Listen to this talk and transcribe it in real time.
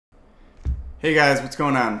Hey guys, what's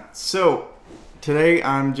going on? So today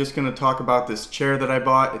I'm just going to talk about this chair that I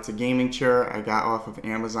bought. It's a gaming chair I got off of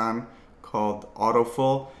Amazon called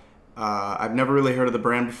Autofull. I've never really heard of the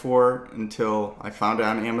brand before until I found it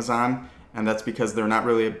on Amazon, and that's because they're not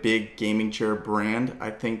really a big gaming chair brand.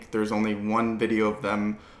 I think there's only one video of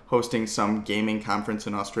them hosting some gaming conference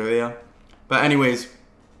in Australia. But anyways,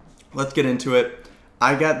 let's get into it.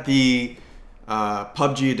 I got the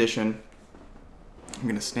PUBG edition. I'm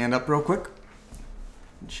going to stand up real quick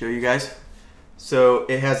and show you guys. So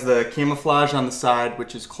it has the camouflage on the side,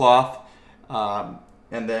 which is cloth, and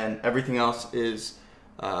then everything else is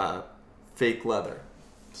fake leather.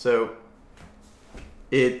 So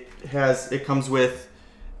it comes with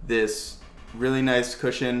this really nice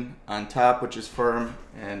cushion on top, which is firm,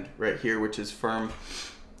 and right here, which is firm,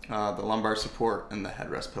 the lumbar support and the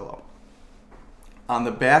headrest pillow. On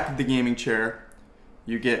the back of the gaming chair,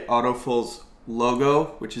 you get Autofull's logo,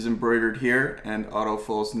 which is embroidered here, and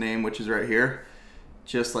Autofull's name, which is right here,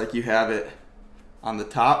 just like you have it on the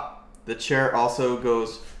top. The chair also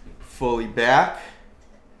goes fully back.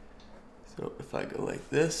 So if I go like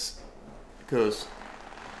this, it goes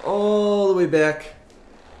all the way back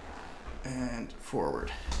and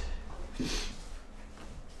forward.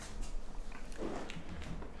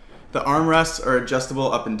 The armrests are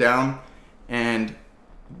adjustable up and down, and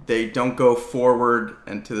they don't go forward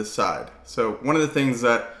and to the side. So one of the things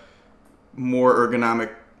that more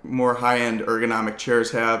high-end ergonomic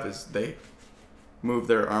chairs have is they move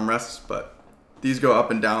their armrests, but these go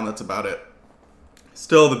up and down, that's about it.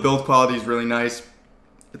 Still, the build quality is really nice.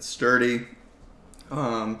 It's sturdy.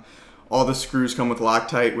 All the screws come with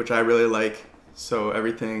Loctite, which I really like, so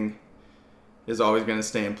everything is always going to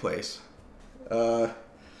stay in place.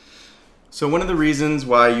 So one of the reasons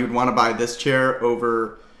why you'd want to buy this chair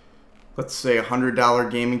over, let's say, a $100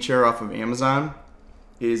 gaming chair off of Amazon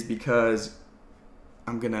is because,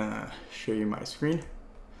 I'm going to show you my screen.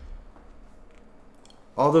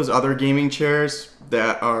 All those other gaming chairs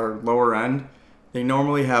that are lower end, they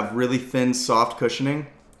normally have really thin, soft cushioning.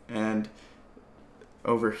 And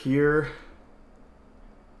over here,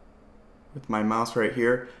 with my mouse right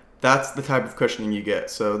here, that's the type of cushioning you get.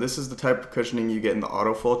 So this is the type of cushioning you get in the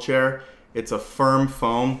Autofull chair. It's a firm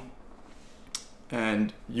foam,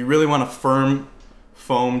 and you really want a firm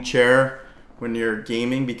foam chair when you're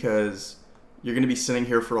gaming because you're going to be sitting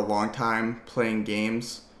here for a long time playing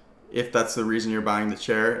games if that's the reason you're buying the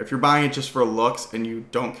chair. If you're buying it just for looks and you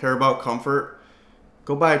don't care about comfort,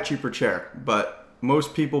 go buy a cheaper chair. But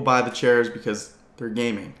most people buy the chairs because they're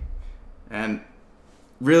gaming. And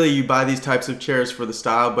really, you buy these types of chairs for the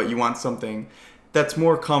style, but you want something that's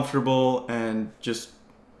more comfortable and just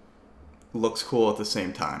looks cool at the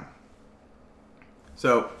same time.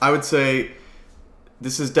 So I would say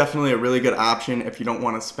this is definitely a really good option if you don't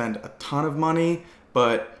want to spend a ton of money,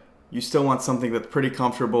 but you still want something that's pretty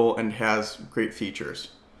comfortable and has great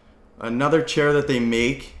features. Another chair that they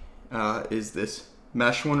make is this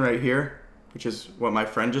mesh one right here, which is what my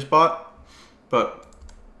friend just bought. But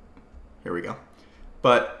here we go.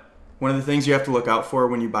 But one of the things you have to look out for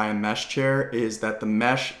when you buy a mesh chair is that the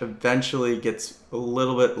mesh eventually gets a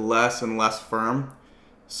little bit less and less firm.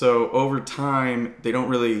 So over time, they don't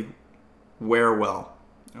really wear well,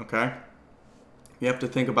 okay? You have to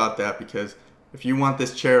think about that because if you want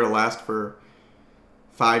this chair to last for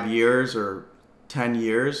 5 years or 10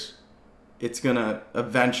 years, it's gonna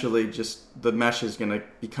eventually the mesh is gonna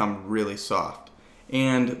become really soft.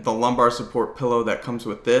 And the lumbar support pillow that comes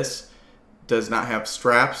with this does not have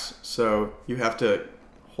straps, so you have to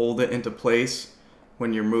hold it into place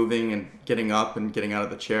when you're moving and getting up and getting out of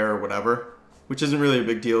the chair or whatever, which isn't really a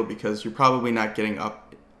big deal because you're probably not getting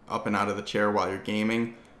up and out of the chair while you're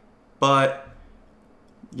gaming, but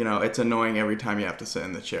you know, it's annoying every time you have to sit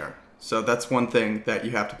in the chair. So that's one thing that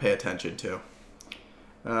you have to pay attention to.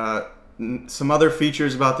 Some other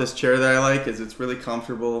features about this chair that I like is it's really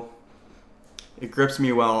comfortable. It grips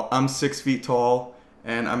me well. I'm 6 feet tall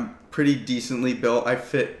and I'm pretty decently built. I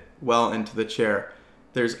fit well into the chair.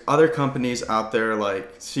 There's other companies out there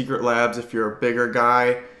like Secret Labs. If you're a bigger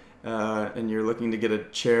guy and you're looking to get a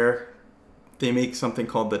chair, they make something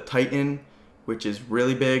called the Titan, which is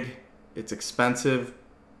really big. It's expensive,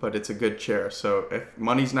 but it's a good chair. So if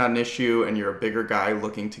money's not an issue and you're a bigger guy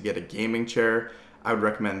looking to get a gaming chair, I would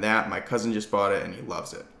recommend that. My cousin just bought it and he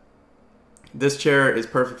loves it. This chair is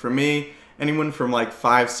perfect for me. Anyone from like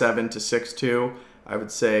 5'7" to 6'2", I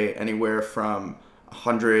would say anywhere from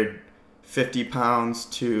 150 pounds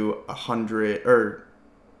to 100 or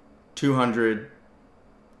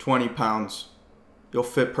 220 pounds, you'll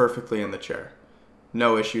fit perfectly in the chair.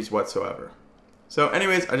 No issues whatsoever. So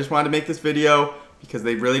anyways, I just wanted to make this video, because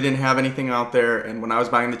they really didn't have anything out there, and when I was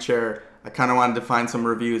buying the chair, I kind of wanted to find some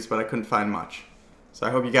reviews, but I couldn't find much. So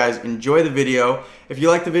I hope you guys enjoy the video. If you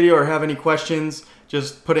like the video or have any questions,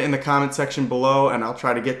 just put it in the comment section below and I'll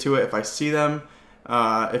try to get to it if I see them.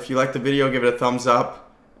 If you like the video, give it a thumbs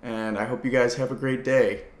up, and I hope you guys have a great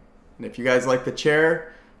day. And if you guys like the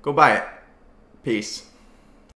chair, go buy it. Peace.